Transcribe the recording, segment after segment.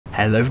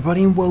Hello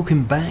everybody and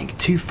welcome back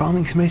to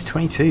Farming Simulator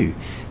 22.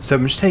 So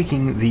I'm just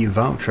taking the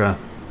Vulture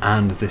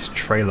and this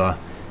trailer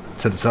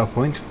to the sell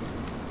point.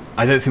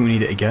 I don't think we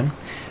need it again.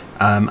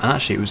 And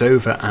actually it was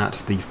over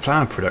at the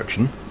flour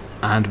production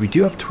and we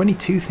do have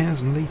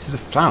 22,000 litres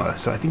of flour,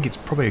 so I think it's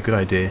probably a good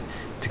idea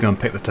to go and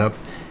pick that up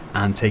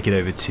and take it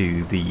over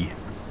to the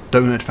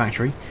donut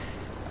factory.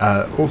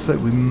 Also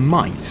we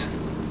might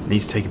need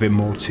to take a bit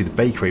more to the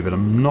bakery, but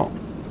I'm not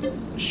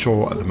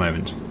sure at the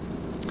moment.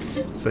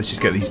 So let's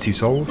just get these two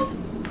sold.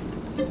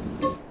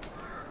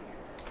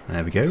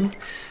 There we go.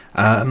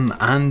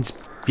 And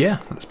yeah,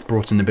 that's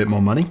brought in a bit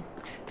more money.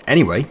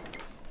 Anyway,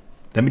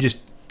 let me just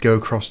go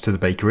across to the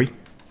bakery,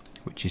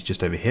 which is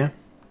just over here.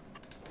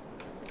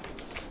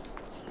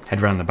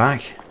 Head round the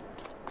back,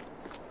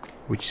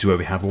 which is where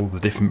we have all the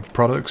different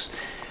products.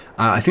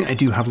 I think I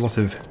do have a lot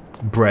of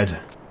bread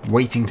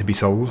waiting to be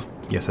sold.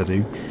 Yes, I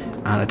do.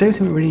 And I don't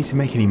think we really need to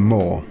make any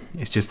more.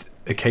 It's just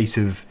a case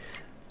of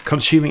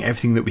consuming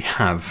everything that we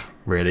have,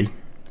 really.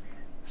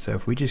 So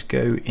if we just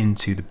go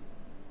into the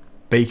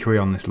bakery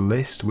on this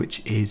list,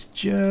 which is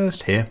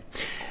just here,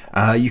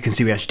 you can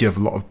see we actually do have a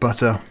lot of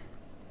butter,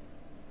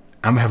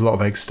 and we have a lot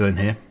of eggs still in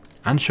here,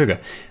 and sugar.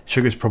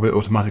 Sugar is probably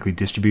automatically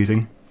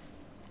distributing,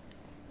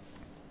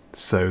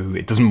 so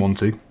it doesn't want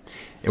to.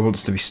 It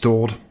wants to be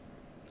stored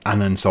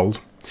and then sold.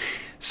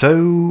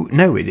 So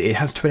no, it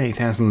has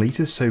 28,000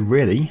 litres, so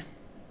really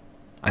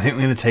I think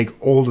we're going to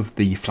take all of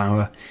the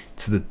flour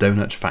to the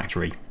donut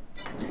factory.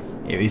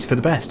 It is for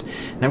the best.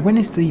 Now, when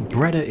is the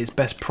bread at its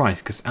best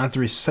price? Because as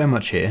there is so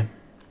much here,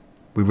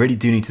 we really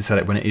do need to sell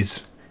it when it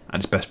is at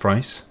its best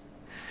price.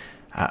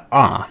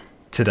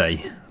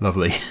 Today.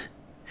 Lovely.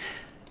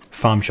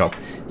 Farm shop.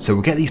 So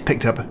we'll get these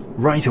picked up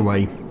right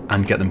away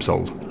and get them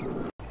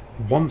sold.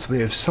 Once we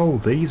have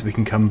sold these, we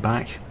can come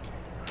back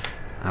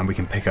and we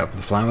can pick up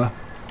the flour.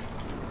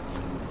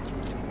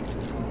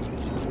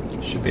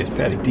 Should be a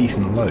fairly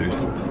decent load.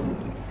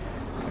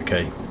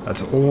 Okay,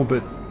 that's all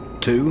but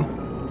two.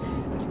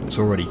 It's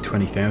already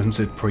 20,000,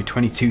 so probably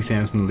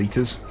 22,000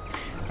 litres,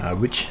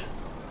 which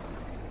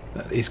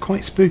is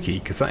quite spooky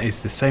because that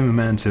is the same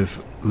amount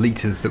of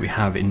litres that we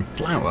have in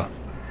flour.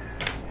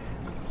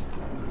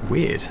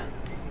 Weird.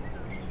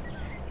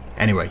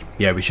 Anyway,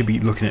 yeah, we should be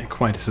looking at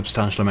quite a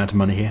substantial amount of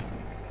money here.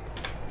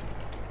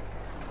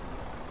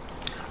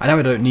 I know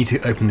I don't need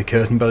to open the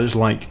curtain, but I just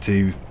like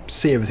to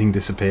see everything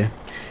disappear,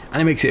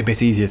 and it makes it a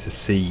bit easier to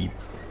see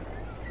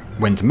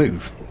when to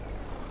move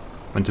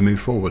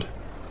forward.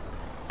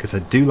 Because I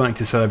do like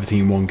to sell everything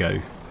in one go,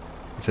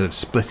 instead of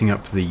splitting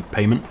up the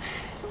payment.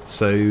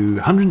 So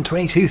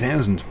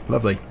 122,000,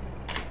 lovely.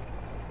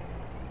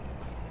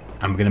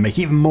 And we're going to make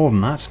even more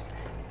than that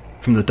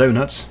from the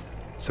donuts,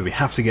 so we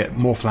have to get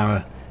more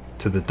flour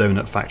to the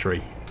donut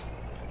factory.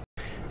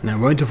 Now it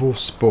won't have all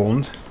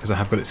spawned, because I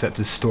have got it set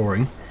to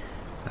storing.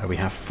 We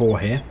have 4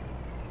 here.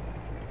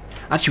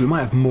 Actually, we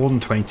might have more than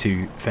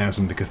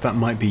 22,000, because that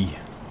might be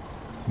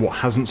what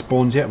hasn't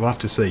spawned yet. We'll have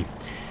to see.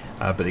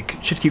 But it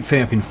should keep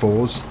filling up in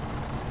 4s.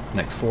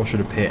 Next 4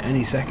 should appear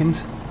any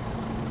second.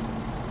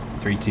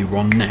 3, 2,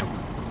 1, now.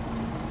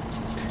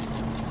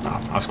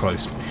 I was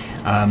close.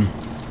 And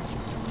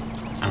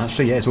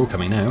actually, yeah, it's all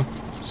coming now.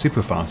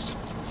 Super fast.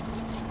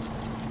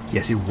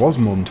 Yes, it was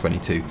more than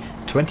 22.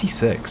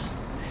 26.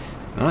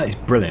 Now that is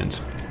brilliant.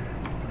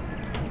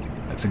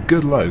 That's a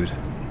good load.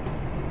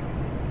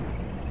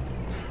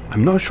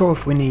 I'm not sure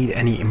if we need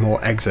any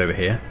more eggs over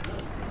here,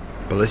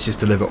 but let's just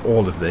deliver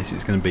all of this.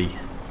 It's going to be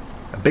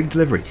a big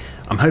delivery.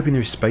 I'm hoping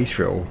there is space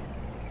for it all.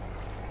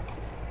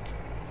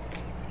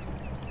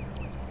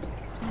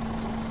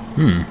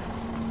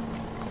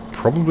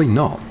 Probably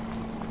not.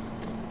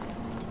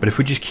 But if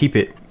we just keep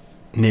it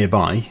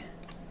nearby...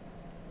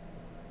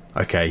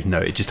 Okay, no,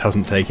 it just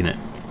hasn't taken it.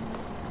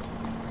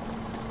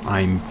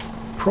 I'm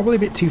probably a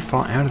bit too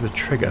far out of the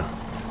trigger.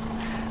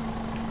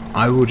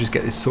 I will just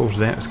get this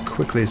sorted out as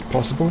quickly as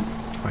possible.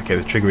 Okay,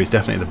 the trigger is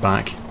definitely at the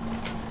back.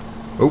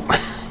 Oh,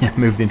 yeah,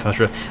 move the entire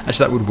trigger.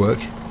 Actually, that would work.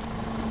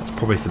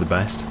 Probably for the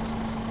best.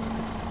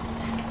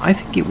 I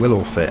think it will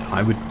all fit.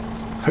 I would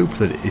hope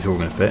that it is all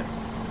going to fit.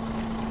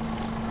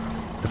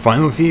 The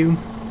final view,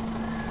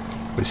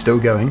 we're still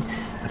going.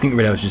 I think the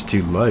radar was just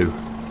too low.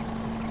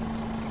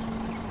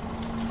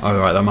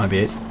 Alright, that might be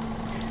it.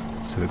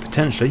 So we're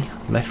potentially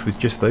left with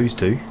just those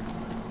two.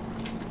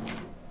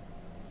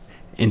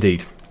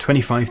 Indeed,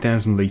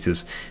 25,000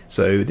 litres.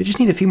 So they just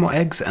need a few more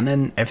eggs and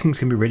then everything's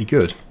going to be really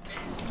good.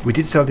 We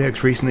did sell the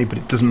eggs recently, but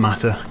it doesn't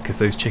matter because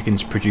those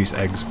chickens produce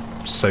eggs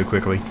so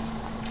quickly.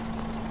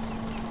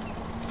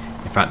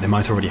 In fact, they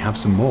might already have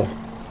some more.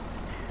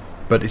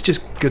 But it's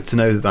just good to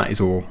know that that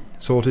is all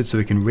sorted, so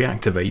we can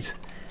reactivate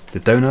the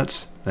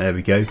donuts. There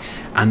we go.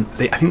 And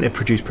I think they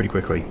produce pretty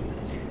quickly.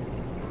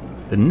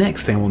 The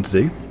next thing I want to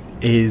do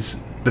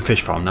is the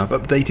fish farm. Now, I've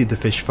updated the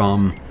fish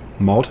farm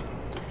mod,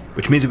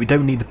 which means that we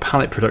don't need the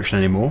pallet production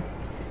anymore.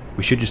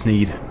 We should just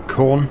need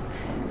corn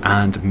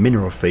and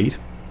mineral feed.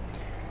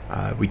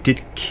 We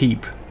did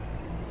keep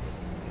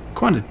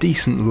quite a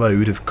decent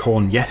load of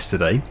corn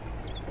yesterday.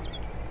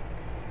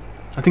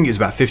 I think it was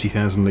about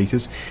 50,000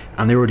 litres,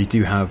 and they already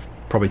do have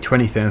probably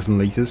 20,000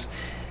 litres.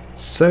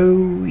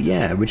 So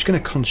yeah, we're just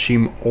going to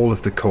consume all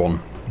of the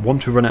corn.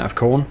 Once we run out of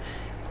corn,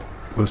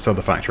 we'll sell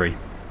the factory.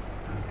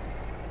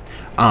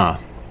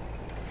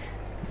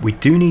 We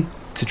do need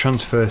to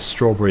transfer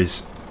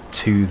strawberries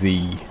to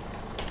the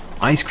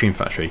ice cream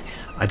factory.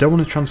 I don't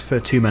want to transfer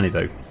too many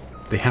though.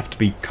 They have to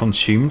be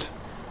consumed,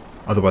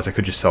 otherwise I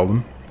could just sell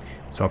them.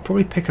 So I'll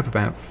probably pick up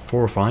about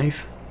 4 or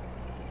 5.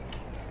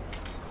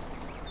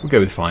 We'll go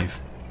with 5.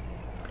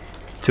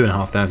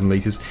 2,500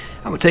 litres,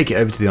 and we'll take it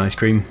over to the ice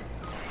cream.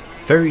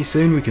 Very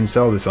soon we can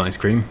sell this ice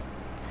cream.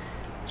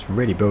 It's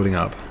really building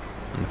up,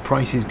 and the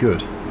price is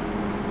good.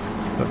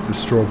 So that's the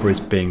strawberries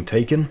being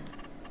taken.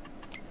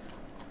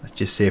 Let's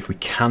just see if we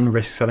can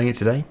risk selling it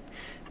today.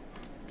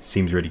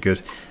 Seems really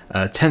good.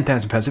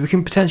 £10,000, so we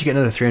can potentially get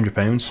another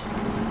 £300,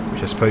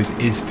 which I suppose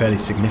is fairly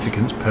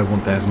significant per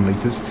 1,000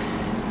 litres.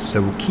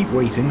 So we'll keep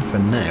waiting for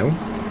now,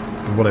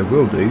 but what I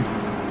will do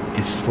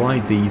is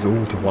slide these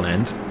all to one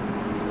end,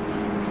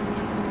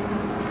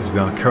 because we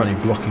are currently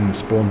blocking the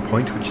spawn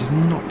point, which is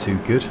not too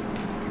good.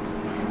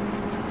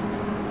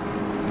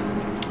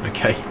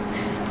 Okay,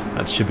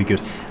 that should be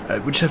good.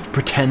 We just have to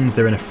pretend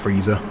they're in a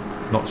freezer,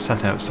 not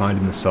sat outside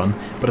in the sun,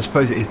 but I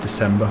suppose it is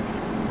December,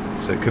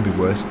 so it could be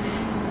worse.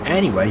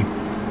 Anyway,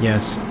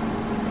 yes,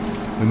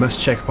 we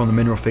must check upon the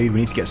mineral feed.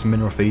 We need to get some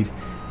mineral feed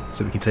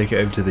so we can take it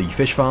over to the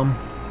fish farm.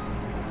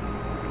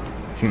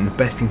 I think the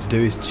best thing to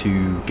do is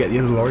to get the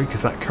other lorry,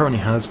 because that currently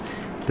has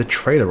the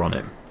trailer on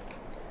it.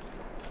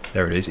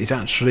 There it is. It's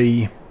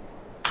actually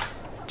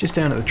just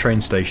down at the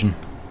train station,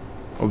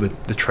 or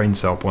the train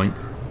sell point.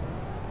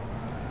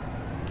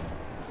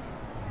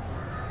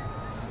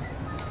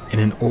 In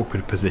an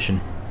awkward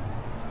position.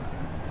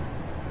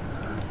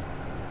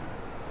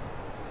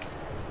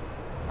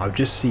 I'll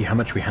just see how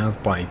much we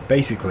have by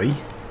basically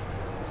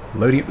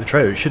loading up the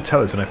trailer. It should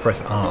tell us when I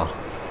press R.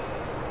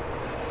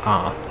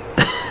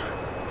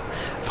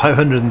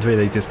 503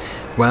 litres.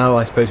 Well,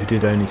 I suppose we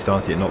did only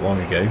start it not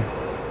long ago.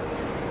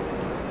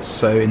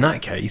 So in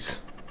that case,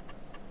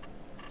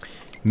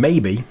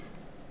 maybe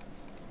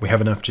we have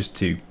enough just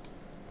to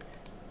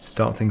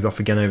start things off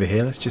again over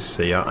here. Let's just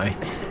see. I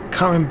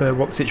can't remember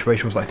what the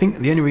situation was. I think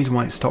the only reason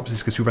why it stops is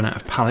because we run out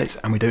of pallets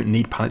and we don't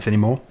need pallets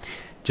anymore.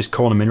 Just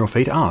corn and mineral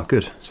feed.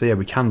 Good. So yeah,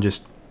 we can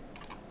just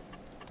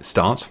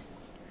start.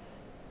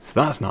 So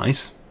that's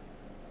nice.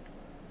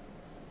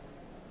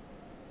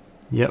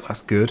 Yep,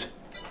 that's good.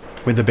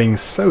 With there being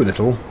so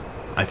little,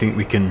 I think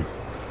we can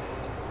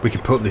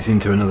put this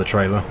into another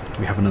trailer.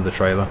 We have another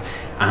trailer,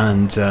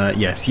 and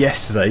yes,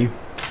 yesterday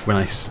when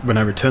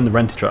I returned the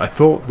rented trailer, I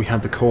thought we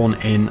had the corn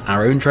in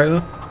our own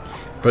trailer,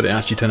 but it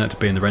actually turned out to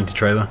be in the rented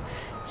trailer.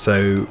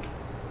 So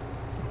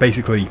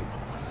basically,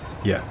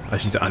 yeah, I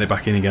just need to add it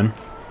back in again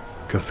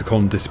because the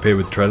corn disappeared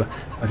with the trailer.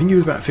 I think it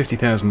was about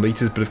 50,000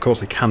 litres, but of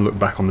course I can look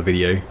back on the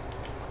video.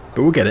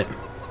 But we'll get it.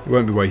 It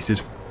won't be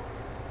wasted.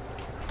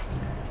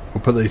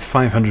 We'll put those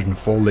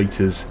 504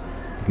 litres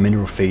of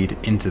mineral feed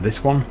into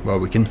this one. Well,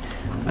 we can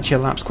actually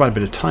elapse quite a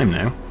bit of time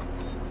now.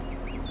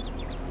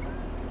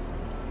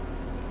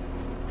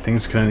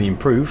 Things can only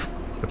improve.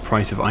 The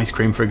price of ice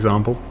cream, for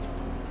example.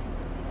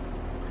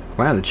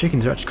 Wow, the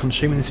chickens are actually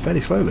consuming this fairly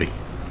slowly.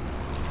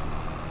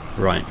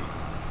 Right.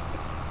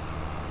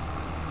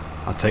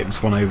 I'll take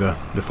this one over,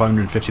 the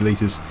 550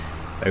 litres,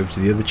 over to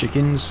the other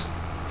chickens.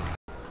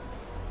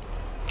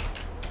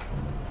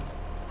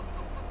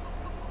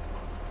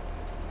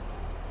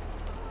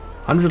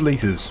 £100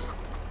 litres.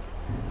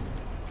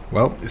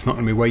 Well, it's not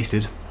going to be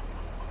wasted.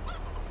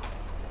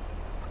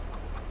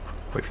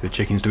 Wait for the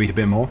chickens to eat a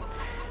bit more,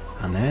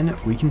 and then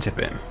we can tip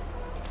it.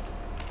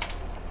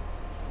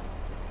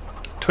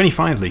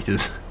 25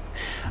 litres.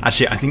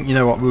 Actually, I think, you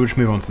know what, we'll just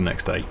move on to the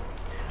next day.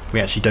 We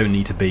actually don't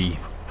need to be,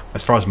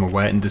 as far as I'm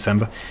aware, in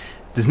December.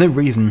 There's no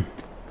reason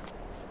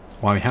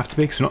why we have to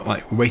be, because we're not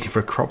like waiting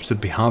for crops to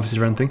be harvested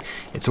or anything.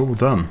 It's all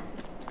done.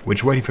 We're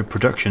just waiting for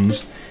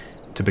productions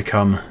to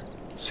become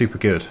super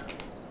good.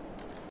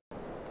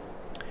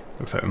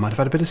 Looks like we might have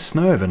had a bit of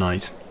snow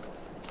overnight.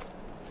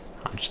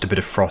 Just a bit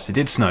of frost. It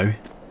did snow,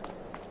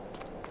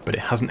 but it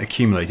hasn't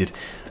accumulated.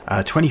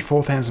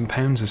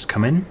 £24,000 has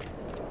come in.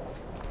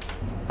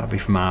 That'll be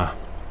from our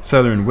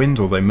solar and wind,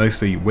 although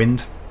mostly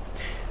wind.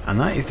 And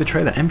that is the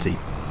trailer empty.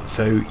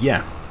 So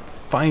yeah,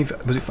 I think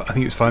it was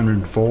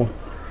 504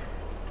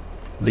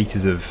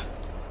 litres of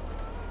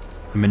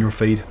mineral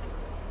feed.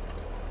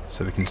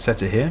 So we can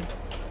set it here.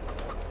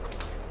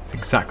 That's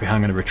exactly how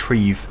I'm going to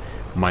retrieve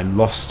my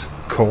lost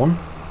corn.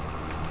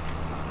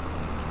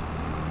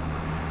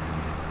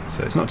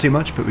 So it's not too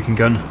much, but we can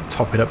go and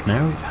top it up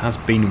now. It has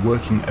been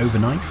working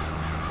overnight.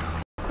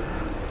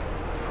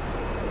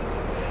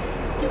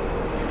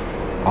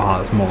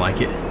 That's more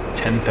like it.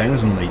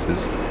 10,000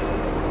 litres.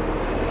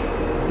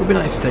 It would be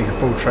nice to take a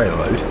full trailer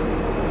load,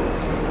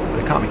 but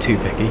I can't be too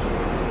picky.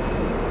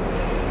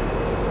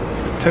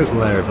 It's a total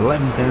there of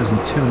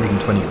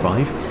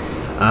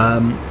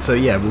 11,225. So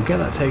yeah, we'll get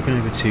that taken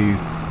over to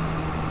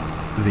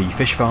the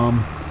fish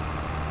farm,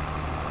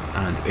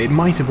 and it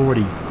might have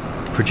already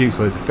produce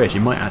loads of fish, it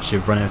might actually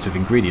have run out of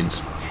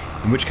ingredients.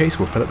 In which case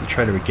we'll fill up the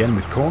trailer again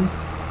with corn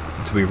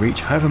until we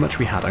reach however much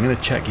we had. I'm going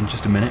to check in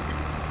just a minute.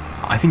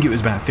 I think it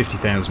was about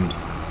 50,000.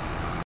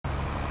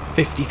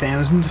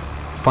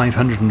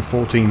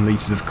 50,514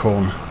 litres of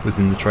corn was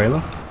in the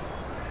trailer.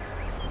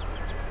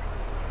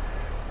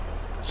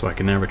 So I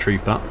can now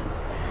retrieve that.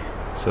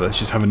 So let's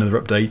just have another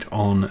update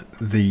on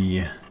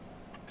the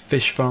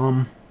fish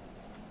farm.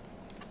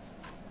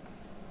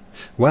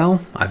 Well,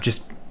 I've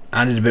just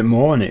added a bit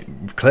more and it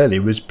clearly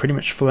was pretty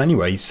much full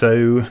anyway,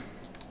 so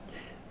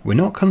we're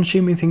not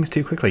consuming things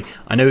too quickly.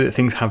 I know that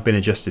things have been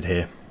adjusted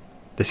here.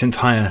 This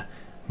entire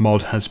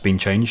mod has been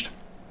changed.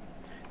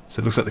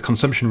 So it looks like the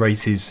consumption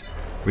rate is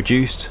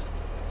reduced,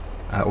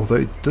 although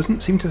it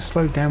doesn't seem to have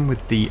slowed down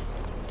with the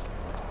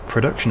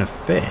production of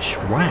fish.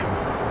 Wow.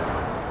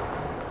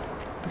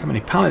 Look how many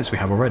pallets we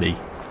have already.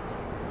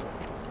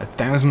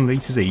 1,000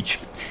 litres each.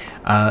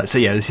 So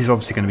yeah, this is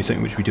obviously going to be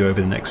something which we do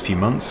over the next few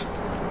months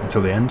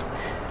until the end.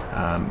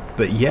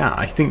 But yeah,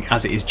 I think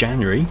as it is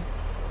January,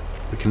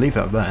 we can leave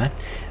that there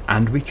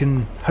and we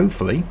can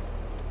hopefully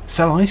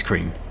sell ice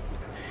cream.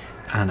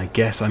 And I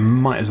guess I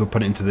might as well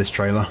put it into this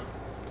trailer.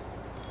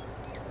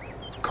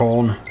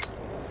 Corn,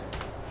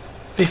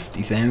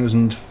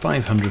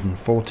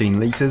 50,514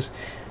 litres.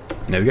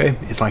 There we go,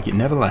 it's like it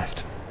never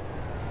left.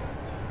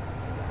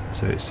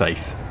 So it's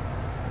safe.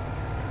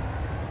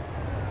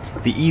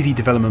 The easy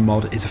development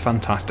mod is a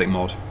fantastic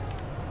mod.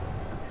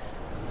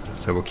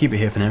 So we'll keep it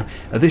here for now.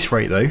 At this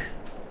rate though,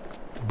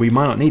 we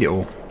might not need it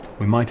all.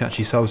 We might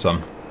actually sell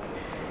some.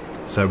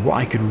 So what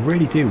I could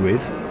really do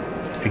with,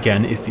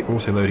 again, is the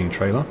auto-loading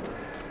trailer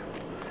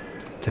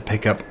to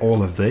pick up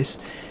all of this.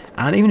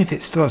 And even if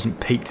it still hasn't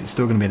peaked, it's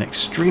still going to be an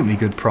extremely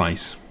good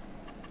price.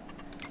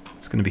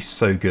 It's going to be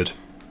so good.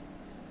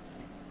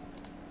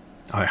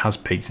 Oh, it has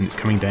peaked and it's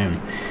coming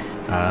down.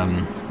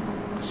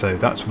 So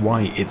that's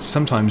why it's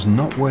sometimes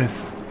not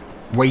worth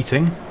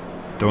waiting.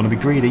 Don't want to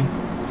be greedy,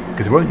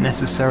 because it won't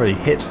necessarily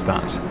hit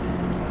that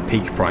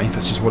peak price.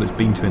 That's just what it's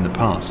been to in the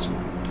past.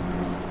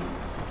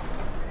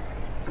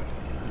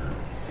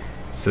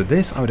 So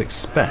this, I would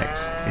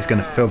expect, is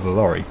going to fill the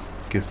lorry,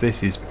 because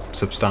this is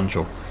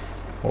substantial,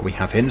 what we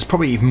have here. And there's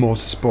probably even more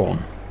to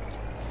spawn.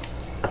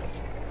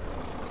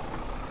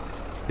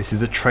 This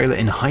is a trailer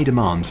in high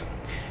demand,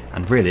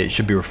 and really it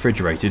should be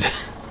refrigerated,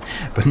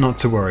 but not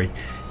to worry.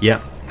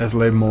 Yep, there's a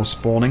load more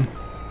spawning.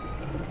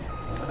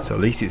 So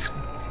at least it's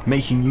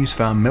making use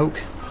of our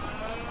milk,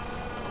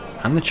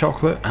 and the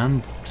chocolate,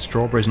 and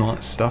strawberries and all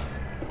that stuff.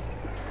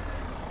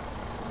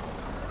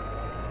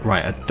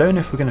 Right, I don't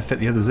know if we're going to fit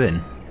the others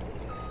in.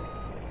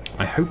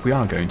 I hope we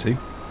are going to.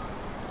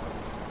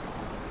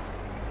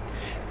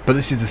 But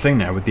this is the thing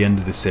now with the end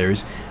of this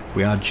series.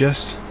 We are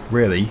just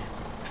really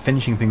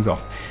finishing things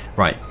off.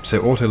 Right,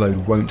 so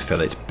autoload won't fill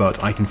it,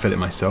 but I can fill it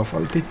myself.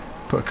 I did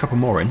put a couple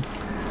more in.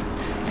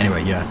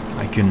 Anyway, yeah,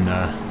 I can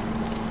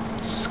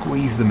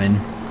squeeze them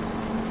in.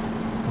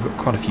 We've got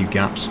quite a few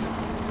gaps.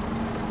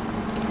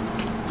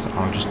 So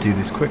I'll just do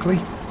this quickly.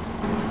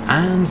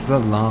 And the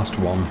last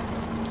one.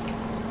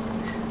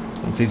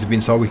 Once these have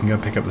been sold, we can go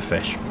pick up the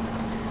fish.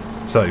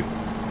 So,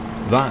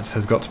 that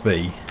has got to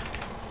be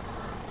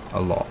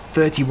a lot.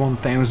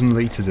 31,000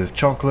 litres of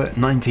chocolate,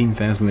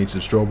 19,000 litres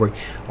of strawberry.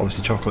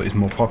 Obviously chocolate is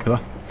more popular.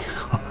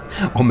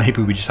 Or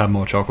maybe we just have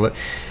more chocolate.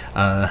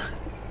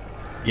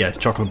 Yeah,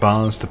 chocolate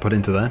bars to put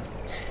into there.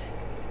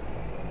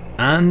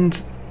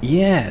 And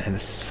yeah, the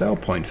sell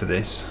point for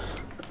this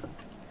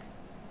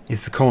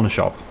is the corner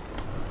shop.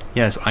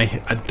 Yes, I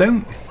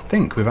don't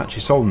think we've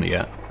actually sold it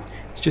yet.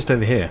 It's just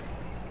over here.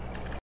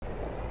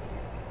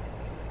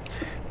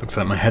 Looks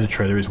like my header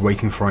trailer is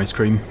waiting for ice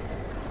cream.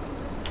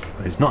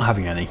 But it's not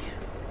having any.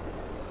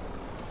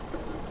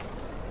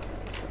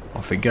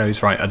 Off it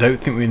goes. Right, I don't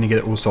think we're going to get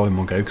it all sold in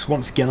one go, because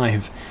once again I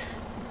have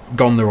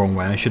gone the wrong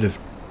way. I should have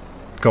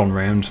gone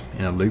round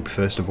in a loop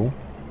first of all.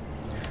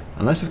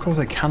 Unless of course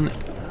I can,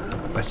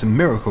 by some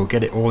miracle,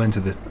 get it all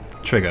into the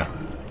trigger.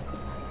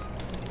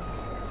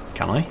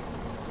 Can I?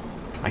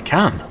 I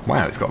can!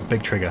 Wow, it's got a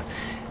big trigger.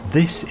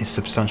 This is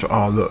substantial.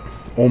 Oh look,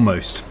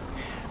 almost.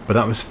 But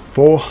that was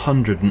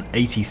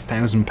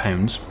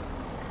 £480,000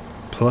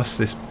 plus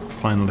this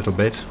final little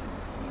bit,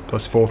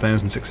 plus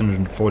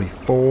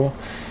 4,644,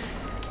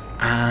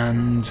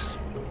 and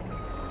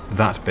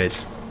that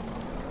bit,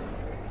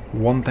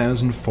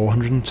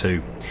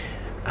 1,402.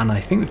 And I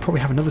think we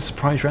probably have another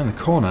surprise around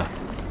the corner.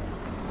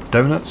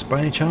 Donuts, by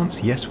any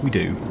chance? Yes, we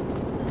do.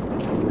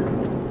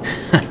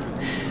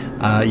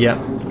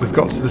 Yeah, we've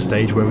got to the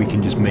stage where we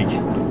can just make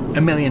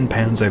 £1 million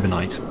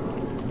overnight.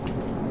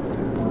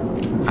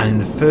 And in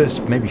the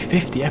first maybe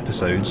 50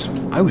 episodes,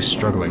 I was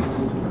struggling.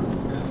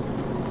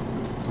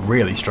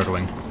 Really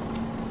struggling.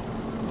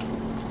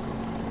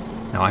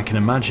 Now I can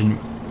imagine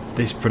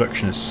this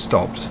production has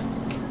stopped.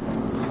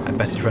 I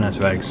bet it's run out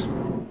of eggs.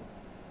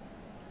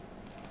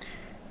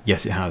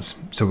 Yes, it has.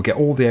 So we'll get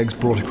all the eggs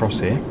brought across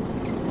here.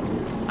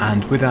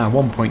 And with our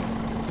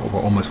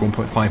almost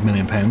 £1.5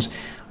 million,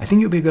 I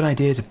think it would be a good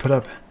idea to put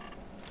up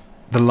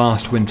the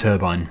last wind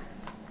turbine.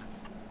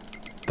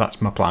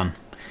 That's my plan.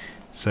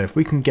 So if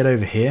we can get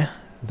over here,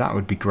 that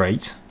would be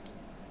great.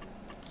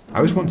 I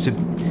always want to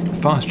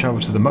fast travel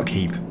to the muck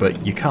heap,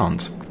 but you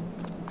can't.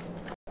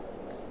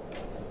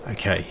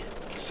 Okay,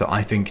 so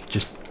I think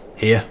just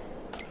here.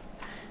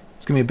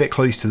 It's going to be a bit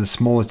close to the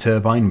smaller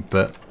turbine,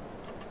 but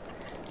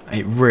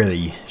it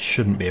really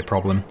shouldn't be a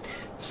problem.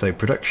 So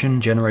production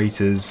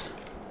generators,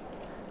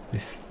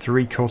 this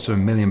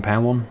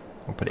 £750,000 one,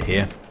 we'll put it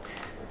here.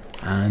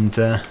 And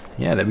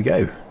yeah, there we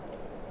go.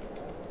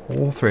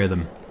 All three of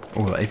them.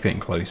 Oh, that is getting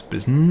close, but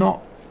it's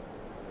not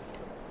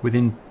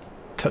within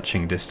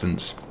touching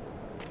distance.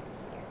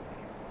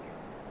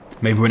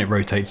 Maybe when it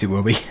rotates it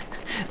will be.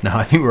 No,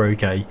 I think we're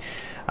okay.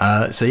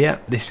 So yeah,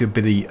 this will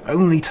be the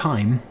only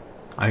time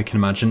I can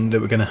imagine that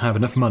we're going to have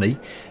enough money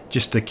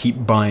just to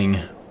keep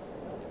buying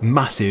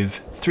massive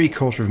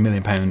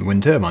 £750,000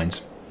 wind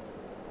turbines.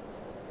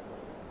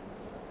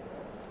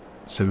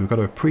 So we've got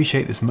to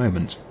appreciate this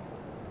moment.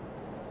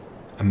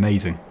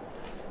 Amazing.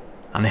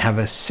 And they have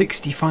a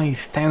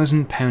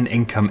 £65,000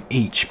 income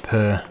each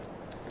per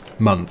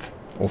month,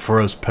 or for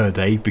us per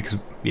day, because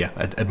yeah,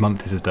 a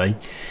month is a day,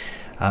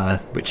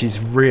 which is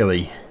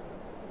really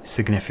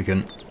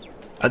significant.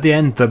 At the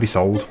end they'll be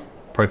sold,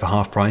 probably for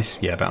half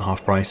price, yeah, about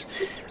half price.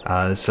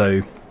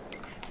 So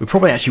we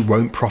probably actually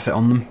won't profit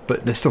on them,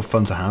 but they're still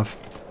fun to have.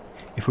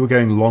 If we were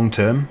going long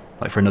term,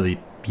 like for another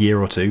year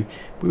or two,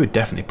 we would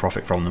definitely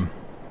profit from them.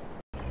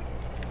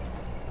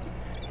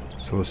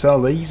 So we'll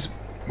sell these,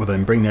 we'll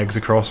then bring the eggs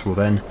across, we'll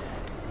then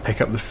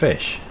pick up the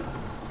fish.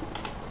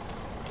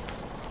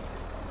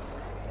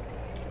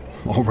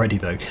 Already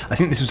though, I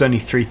think this was only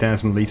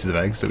 3,000 litres of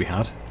eggs that we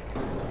had,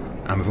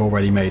 and we've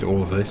already made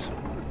all of this.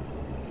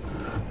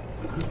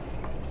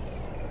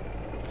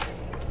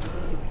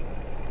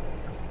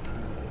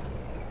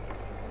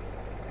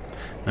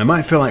 Now, it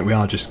might feel like we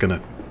are just going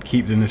to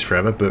keep doing this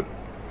forever, but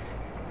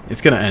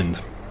it's going to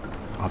end.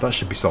 Oh, that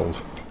should be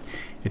sold.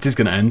 It is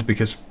going to end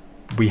because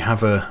we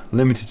have a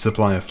limited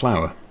supply of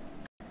flour.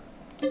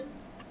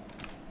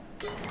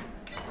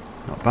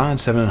 Not bad,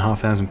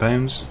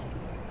 £7,500.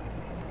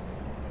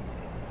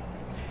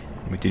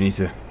 We do need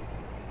to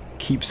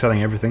keep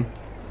selling everything.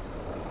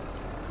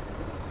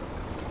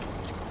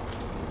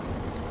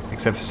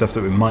 Except for stuff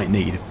that we might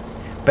need.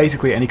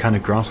 Basically any kind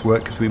of grass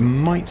work, because we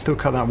might still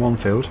cut that one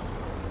field.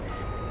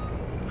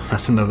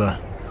 That's another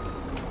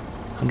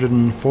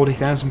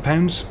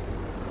 £140,000.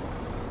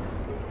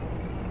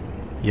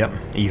 Yep,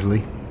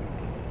 easily.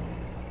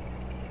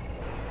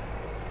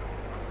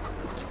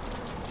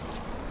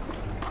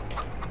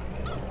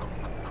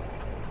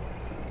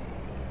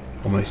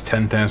 Almost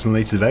 10,000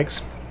 litres of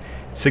eggs.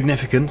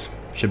 Significant.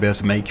 Should be able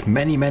to make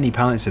many, many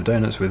pallets of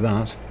donuts with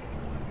that.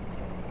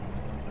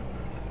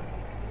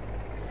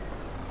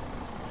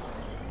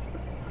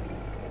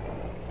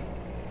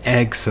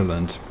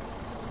 Excellent.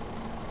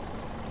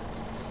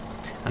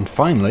 And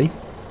finally,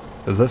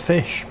 the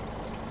fish.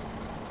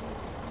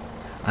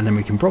 And then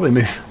we can probably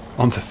move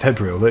on to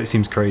February, although it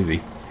seems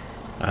crazy.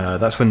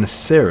 That's when the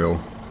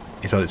cereal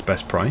is at its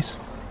best price.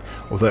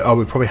 Although, oh,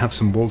 we'll probably have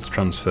some wool to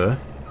transfer.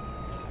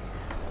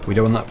 We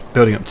don't want that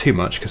building up too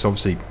much, because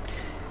obviously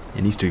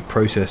it needs to be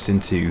processed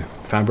into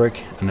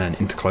fabric and then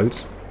into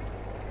clothes.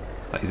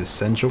 That is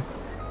essential.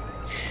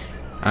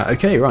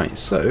 Okay, right,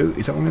 so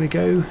is that where I'm going to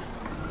go?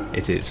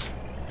 It is.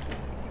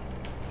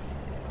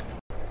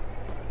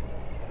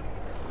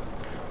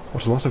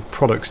 What a lot of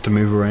products to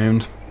move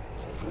around.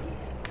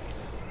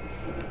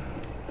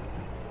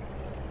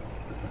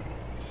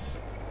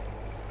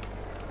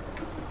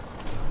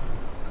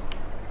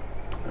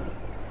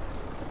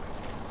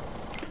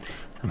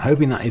 I'm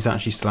hoping that is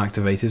actually still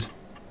activated.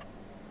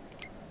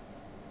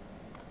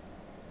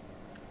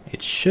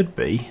 It should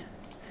be.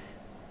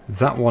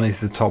 That one is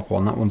the top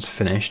one, that one's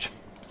finished.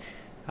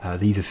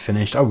 These are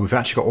finished. Oh, we've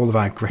actually got all of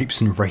our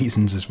grapes and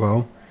raisins as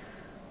well.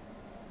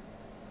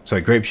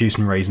 Sorry, grape juice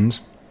and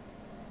raisins.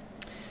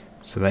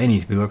 So they need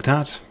to be looked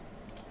at.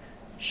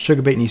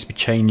 Sugar beet needs to be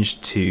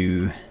changed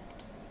to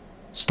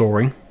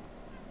storing.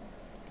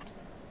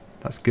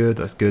 That's good,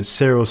 that's good.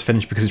 Cereal's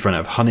finished because it's run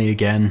out of honey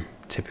again.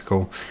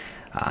 Typical.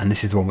 And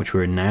this is the one which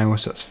we're in now,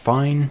 so that's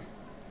fine.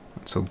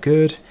 That's all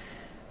good.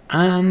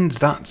 And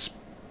that's...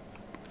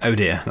 oh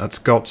dear, that's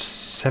got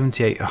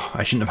 78... oh,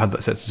 I shouldn't have had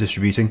that set to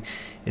distributing.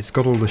 It's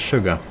got all the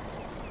sugar.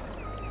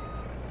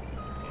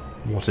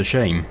 What a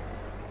shame.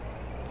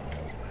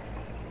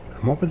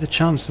 And what were the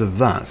chances of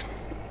that?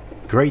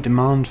 Great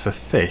demand for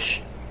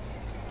fish.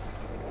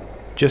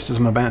 Just as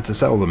I'm about to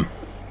sell them.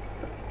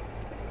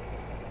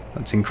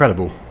 That's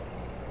incredible.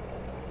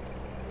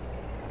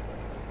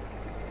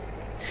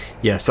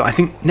 Yeah, so I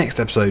think next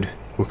episode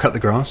we'll cut the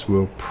grass.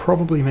 We'll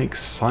probably make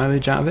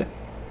silage out of it.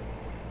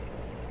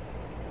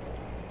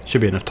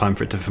 Should be enough time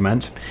for it to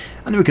ferment.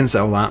 And then we can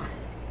sell that.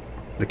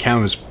 The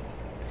cows,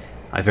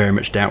 I very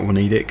much doubt will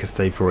need it because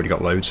they've already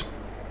got loads.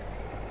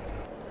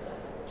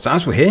 So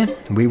as we're here,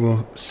 we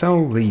will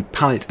sell the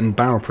pallet and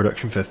barrel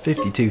production for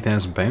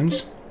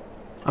 £52,000.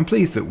 I'm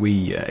pleased that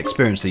we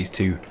experienced these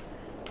two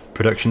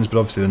productions, but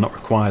obviously they're not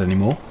required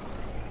anymore.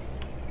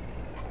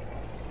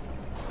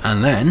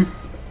 And then,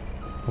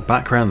 we'll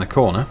back around the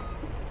corner,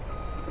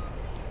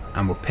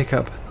 and we'll pick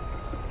up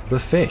the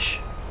fish.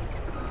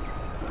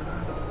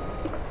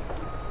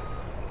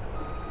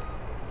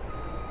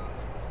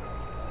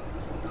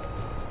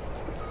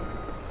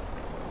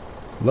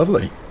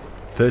 Lovely.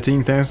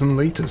 13,000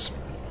 litres.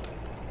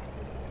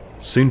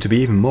 Soon to be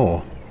even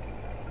more.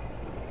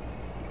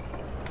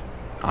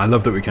 I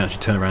love that we can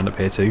actually turn around up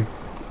here too.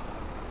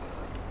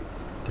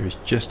 There is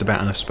just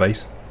about enough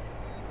space.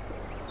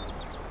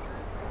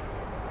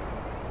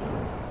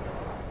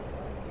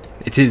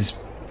 It is,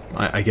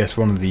 I guess,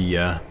 one of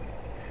the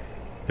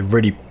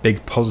really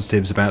big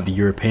positives about the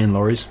European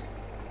lorries.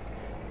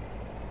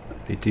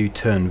 They do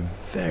turn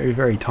very,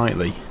 very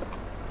tightly.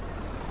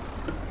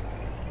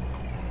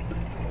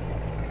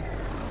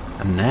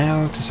 And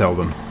now to sell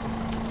them.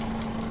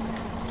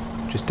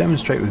 Just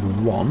demonstrate with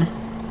one.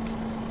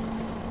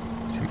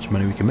 See how much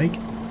money we can make.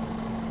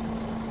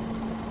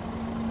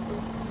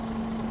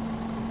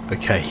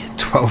 Okay,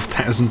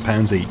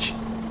 £12,000 each.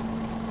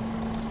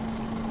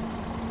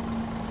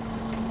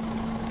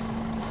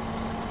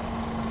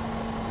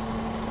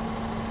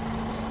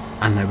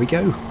 And there we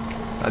go.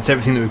 That's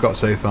everything that we've got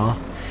so far.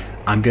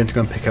 I'm going to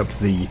go and pick up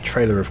the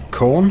trailer of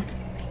corn.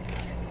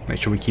 Make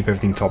sure we keep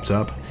everything topped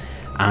up.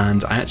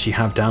 And I actually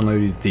have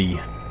downloaded the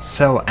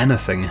Sell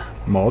Anything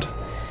mod.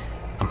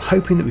 I'm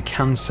hoping that we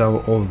can sell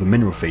all of the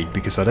mineral feed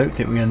because I don't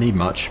think we're going to need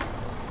much.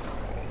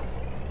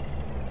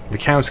 The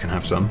cows can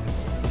have some.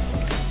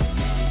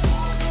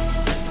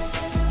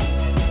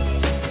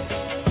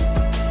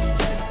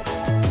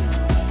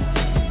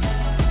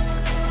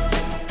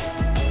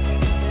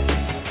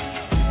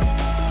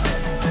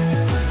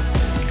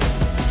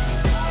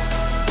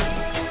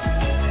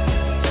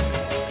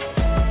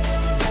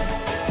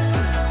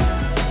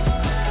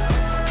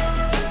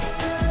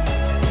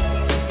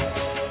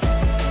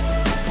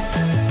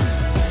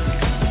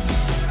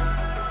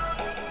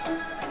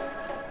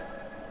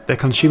 They're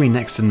consuming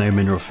next to no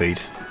mineral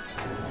feed.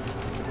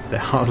 They're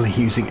hardly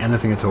using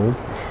anything at all.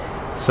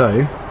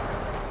 So,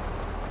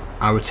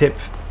 I would tip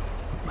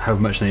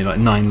however much they need, like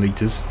 9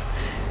 litres,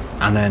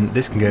 and then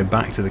this can go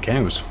back to the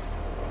cows.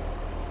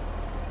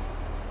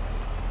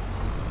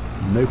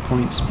 No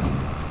point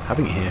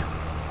having it here.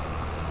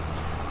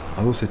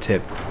 I'll also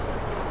tip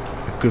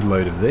a good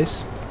load of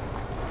this.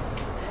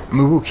 And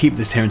we will keep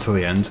this here until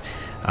the end.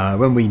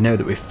 When we know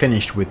that we're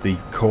finished with the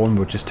corn,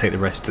 we'll just take the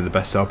rest to the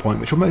best sell point,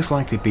 which will most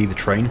likely be the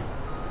train.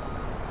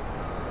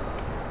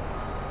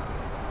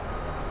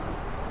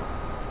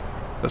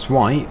 That's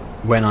why,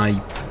 when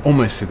I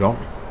almost forgot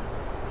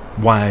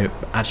why I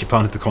actually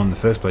planted the corn in the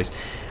first place,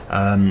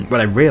 when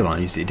I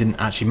realised it didn't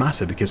actually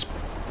matter because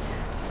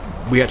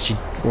we actually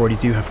already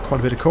do have quite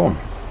a bit of corn.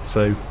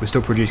 So we're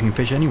still producing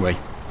fish anyway.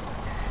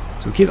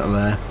 So we'll keep that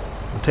there,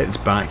 we'll take this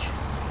back,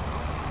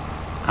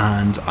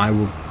 and I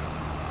will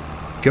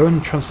go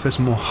and transfer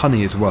some more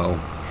honey as well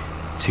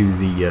to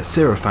the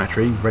cereal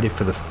factory, ready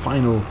for the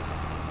final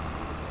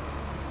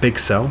big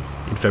sell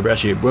in February.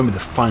 Actually, it won't be the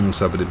final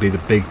sell, but it'll be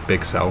the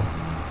big sell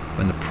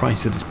when the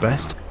price is at its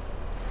best.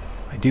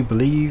 I do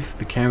believe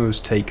the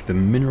cows take the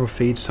mineral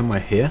feed somewhere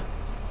here.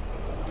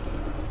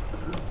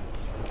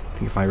 I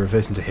think if I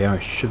reverse into here, I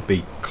should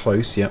be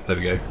close. Yep, there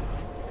we go.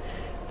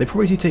 They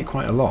probably do take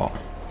quite a lot.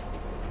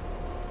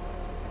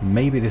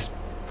 Maybe this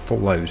full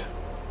load.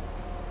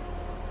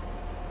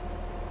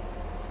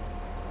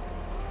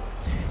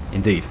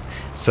 Indeed.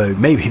 So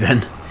maybe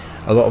then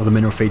a lot of the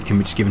mineral feed can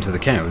be just given to the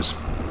cows.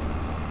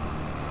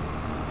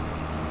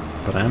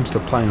 But I am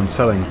still planning on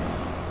selling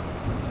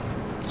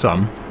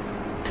some,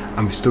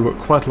 and we've still got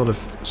quite a lot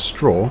of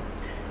straw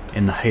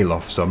in the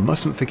hayloft, so I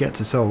mustn't forget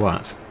to sell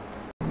that.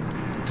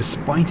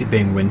 Despite it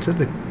being winter,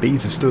 the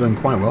bees have still done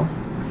quite well.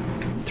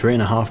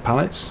 3.5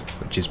 pallets,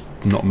 which is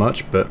not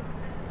much, but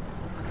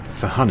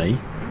for honey,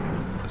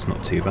 that's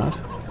not too bad.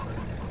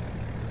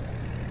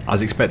 I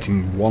was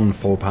expecting 1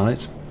 full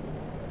pallet.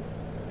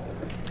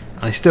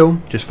 I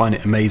still just find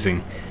it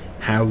amazing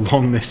how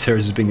long this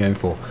series has been going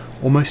for.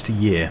 Almost a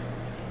year.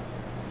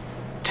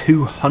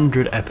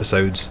 200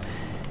 episodes.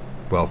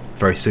 Well,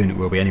 very soon it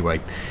will be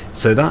anyway.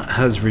 So that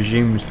has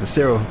resumed the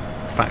cereal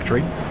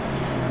factory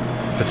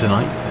for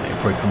tonight. It'll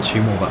probably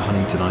consume all that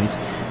honey tonight.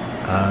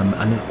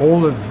 And then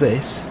all of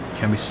this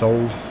can be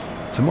sold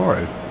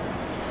tomorrow.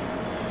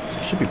 So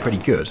it should be pretty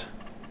good.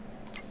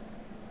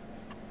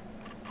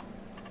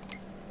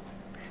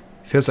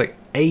 Feels like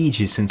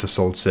ages since I've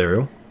sold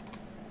cereal.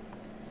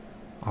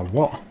 Oh,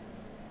 what?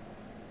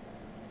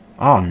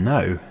 Oh,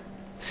 no.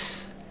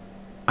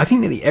 I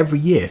think nearly every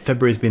year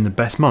February has been the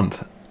best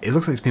month. It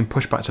looks like it's been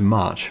pushed back to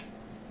March.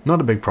 Not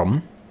a big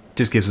problem.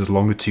 Just gives us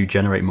longer to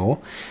generate more.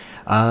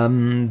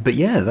 But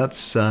yeah,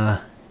 that's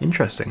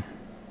interesting.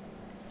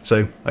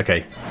 So,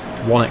 okay.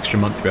 1 extra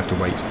month we have to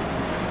wait.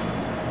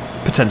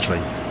 Potentially.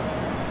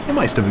 It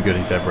might still be good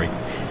in February.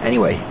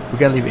 Anyway, we're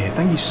going to leave it here.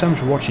 Thank you so much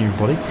for watching,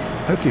 everybody.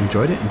 Hopefully you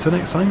enjoyed it. Until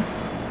next time,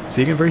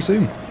 see you again very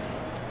soon.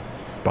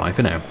 Bye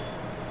for now.